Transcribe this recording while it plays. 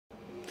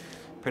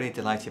Pretty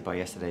delighted by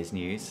yesterday's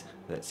news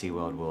that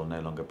SeaWorld will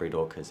no longer breed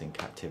orcas in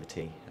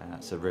captivity.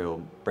 It's a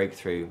real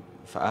breakthrough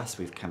for us.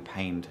 We've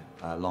campaigned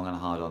long and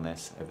hard on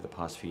this over the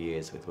past few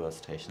years with World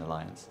Cetacean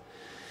Alliance.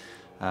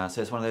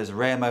 So it's one of those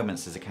rare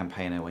moments as a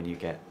campaigner when you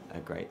get a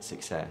great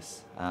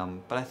success.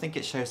 But I think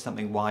it shows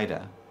something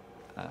wider.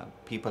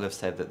 People have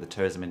said that the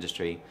tourism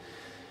industry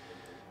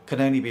can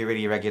only be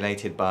really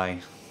regulated by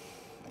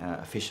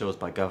officials,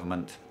 by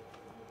government.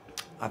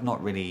 I've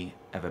not really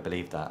ever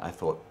believed that.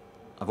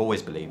 I've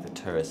always believed that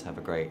tourists have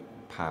a great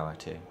power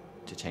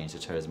to change the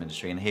tourism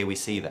industry, and here we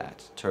see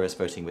that. Tourists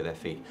voting with their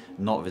feet,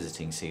 not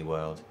visiting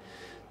SeaWorld,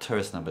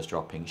 tourist numbers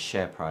dropping,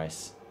 share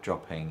price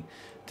dropping,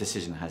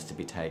 decision has to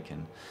be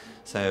taken.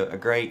 So a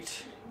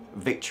great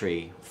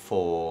victory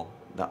for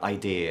the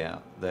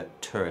idea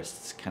that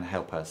tourists can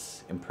help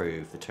us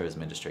improve the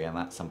tourism industry, and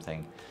that's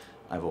something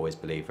I've always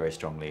believed very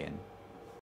strongly in.